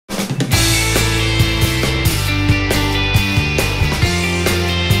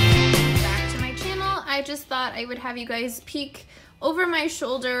just thought I would have you guys peek over my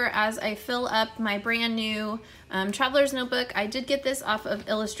shoulder as I fill up my brand new Traveler's Notebook. I did get this off of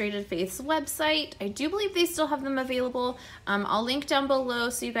Illustrated Faith's website. I do believe they still have them available. I'll link down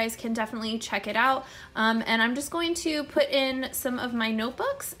below so you guys can definitely check it out. And I'm just going to put in some of my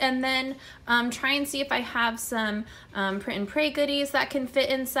notebooks and then try and see if I have some print and pray goodies that can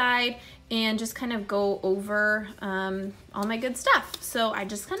fit inside and just kind of go over all my good stuff. So I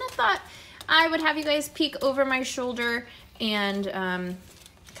just kind of thought I would have you guys peek over my shoulder and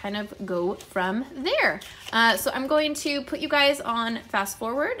kind of go from there. So I'm going to put you guys on fast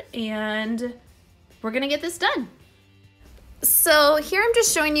forward and we're gonna get this done. So here I'm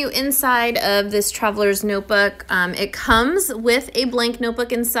just showing you inside of this Traveler's Notebook. It comes with a blank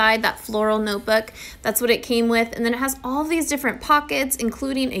notebook inside, that floral notebook. That's what it came with. And then it has all these different pockets,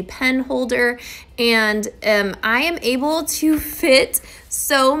 including a pen holder. And I am able to fit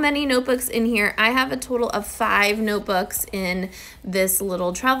so many notebooks in here. I have a total of 5 notebooks in this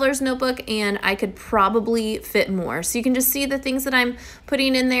little Traveler's Notebook, and I could probably fit more. So you can just see the things that I'm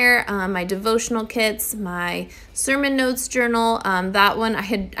putting in there, my devotional kits, my sermon notes journal. That one,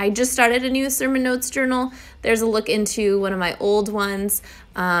 I just started a new sermon notes journal. There's a look into one of my old ones,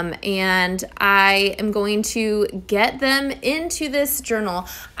 and I am going to get them into this journal.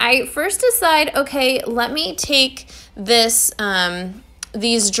 I first decide, okay, let me take this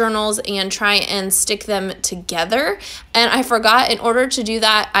these journals and try and stick them together. And I forgot, in order to do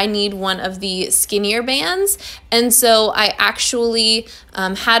that, I need one of the skinnier bands. And so I actually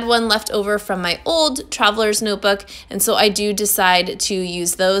had one left over from my old Traveler's Notebook. And so I do decide to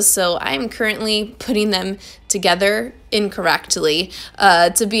use those. So I'm currently putting them together incorrectly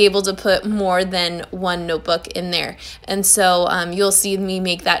to be able to put more than one notebook in there. And so you'll see me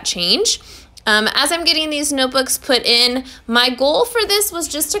make that change. As I'm getting these notebooks put in, my goal for this was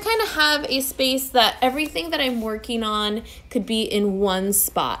just to kind of have a space that everything that I'm working on could be in one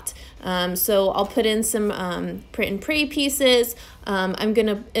spot. So I'll put in some print and pray pieces. I'm going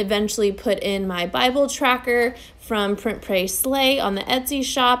to eventually put in my Bible tracker from Print Pray Slay on the Etsy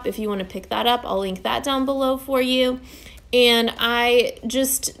shop. If you want to pick that up, I'll link that down below for you. And I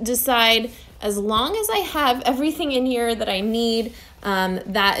just decide, as long as I have everything in here that I need,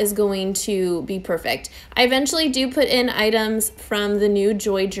 that is going to be perfect. I eventually do put in items from the new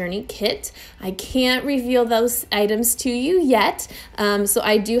Joy Journey kit. I can't reveal those items to you yet, so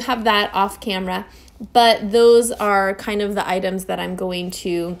I do have that off camera, but those are kind of the items that I'm going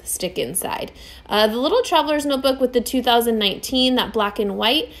to stick inside. The little Traveler's Notebook with the 2019, that black and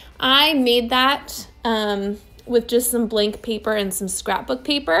white, I made that with just some blank paper and some scrapbook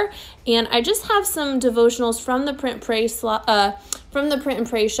paper, and I just have some devotionals from the Print and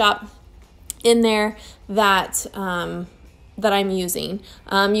Pray shop in there that that I'm using.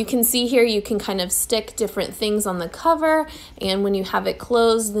 You can see here, you can kind of stick different things on the cover, and when you have it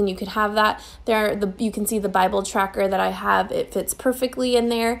closed, then you could have that there. You can see the Bible tracker that I have. It fits perfectly in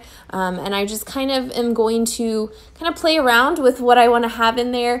there, and I just kind of am going to kind of play around with what I want to have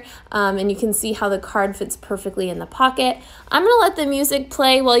in there, and you can see how the card fits perfectly in the pocket. I'm gonna let the music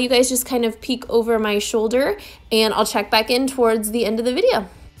play while you guys just kind of peek over my shoulder, and I'll check back in towards the end of the video.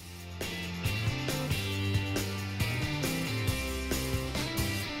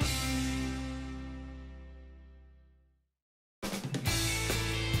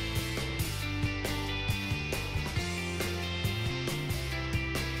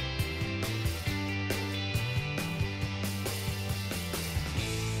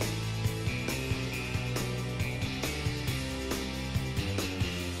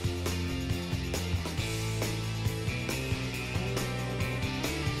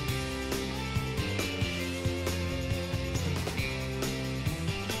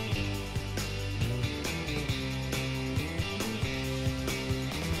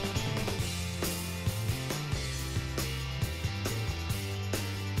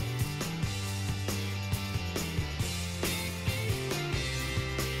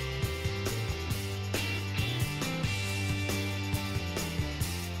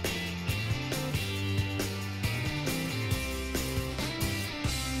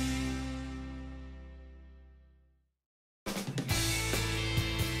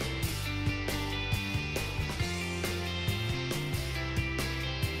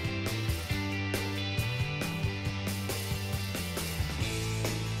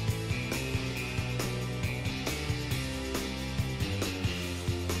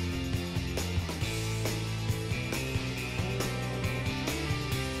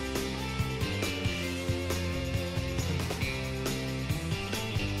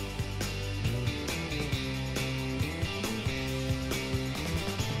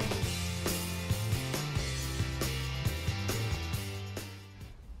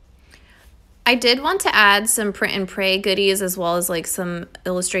 I did want to add some print and pray goodies as well as like some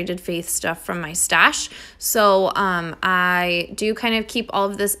illustrated faith stuff from my stash. So I do kind of keep all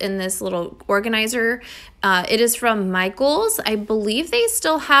of this in this little organizer. It is from Michael's. I believe they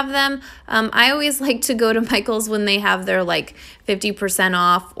still have them. I always like to go to Michael's when they have their like 50%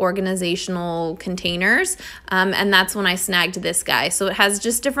 off organizational containers. And that's when I snagged this guy. So it has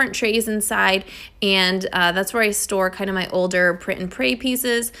just different trays inside, and that's where I store kind of my older print and pray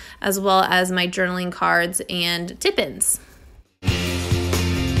pieces as well as my journaling cards and tip-ins.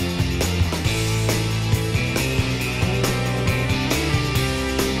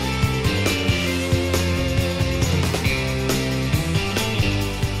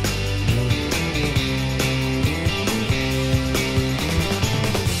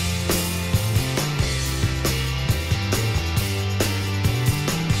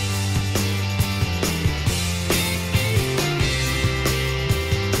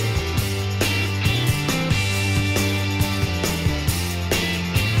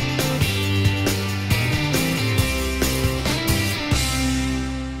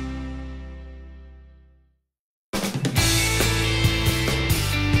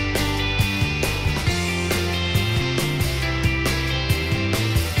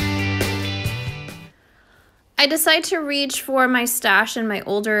 I decided to reach for my stash and my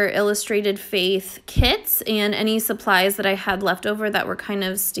older illustrated faith kits and any supplies that I had left over that were kind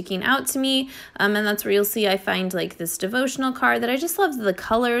of sticking out to me. And that's where you'll see I find like this devotional card that I just love the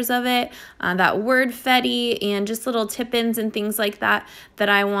colors of it, that word fetty, and just little tip-ins and things like that that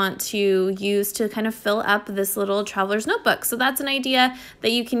I want to use to kind of fill up this little traveler's notebook. So that's an idea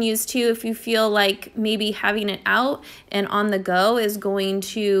that you can use too if you feel like maybe having it out and on the go is going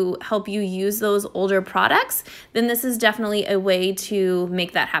to help you use those older products. Then this is definitely a way to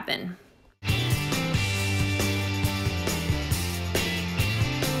make that happen.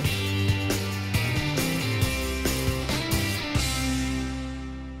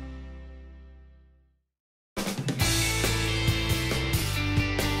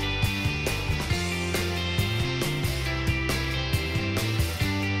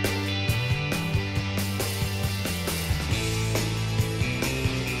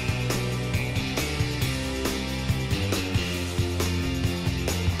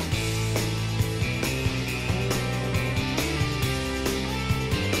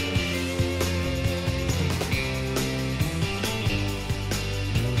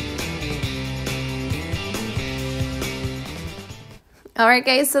 All right,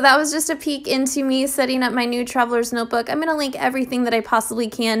 guys, so that was just a peek into me setting up my new traveler's notebook. I'm going to link everything that I possibly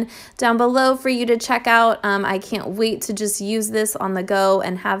can down below for you to check out. I can't wait to just use this on the go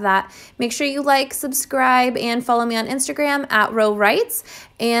and have that. Make sure you like, subscribe, and follow me on Instagram at RoweWrites.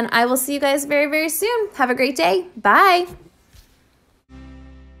 And I will see you guys very, very soon. Have a great day. Bye.